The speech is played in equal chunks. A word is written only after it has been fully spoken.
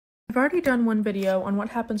I've already done one video on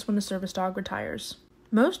what happens when a service dog retires.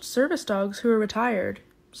 Most service dogs who are retired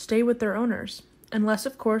stay with their owners, unless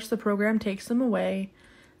of course the program takes them away,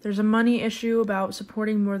 there's a money issue about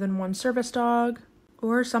supporting more than one service dog,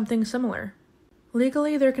 or something similar.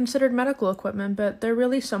 Legally, they're considered medical equipment, but they're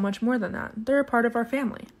really so much more than that. They're a part of our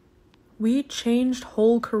family. We changed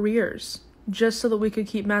whole careers just so that we could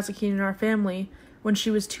keep Mazikeen in our family when she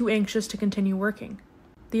was too anxious to continue working.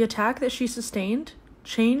 The attack that she sustained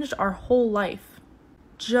changed our whole life,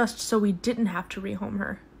 just so we didn't have to rehome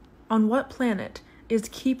her. On what planet is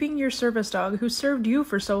keeping your service dog who served you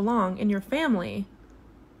for so long in your family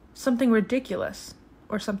something ridiculous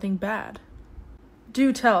or something bad?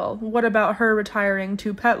 Do tell, what about her retiring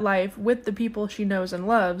to pet life with the people she knows and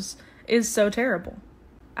loves is so terrible?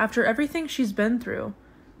 After everything she's been through,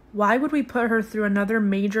 why would we put her through another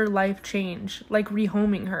major life change, like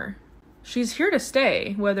rehoming her? She's here to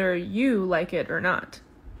stay, whether you like it or not.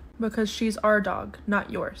 Because she's our dog,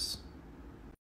 not yours.